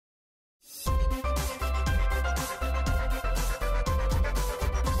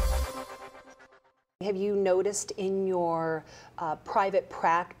Have you noticed in your private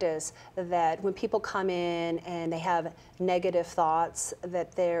practice that when people come in and they have negative thoughts,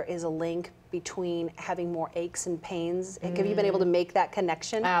 that there is a link between having more aches and pains? Have you been able to make that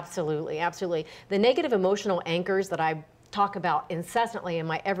connection? Absolutely, absolutely. The negative emotional anchors that I talk about incessantly in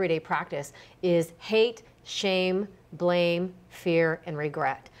my everyday practice is hate, shame, blame, fear, and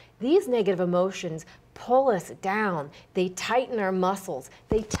regret. These negative emotions pull us down. They tighten our muscles.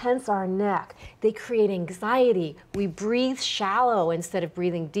 They tense our neck. They create anxiety. We breathe shallow instead of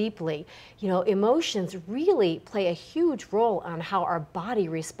breathing deeply. You know, emotions really play a huge role on how our body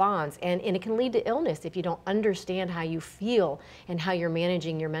responds, and it can lead to illness if you don't understand how you feel and how you're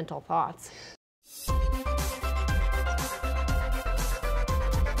managing your mental thoughts.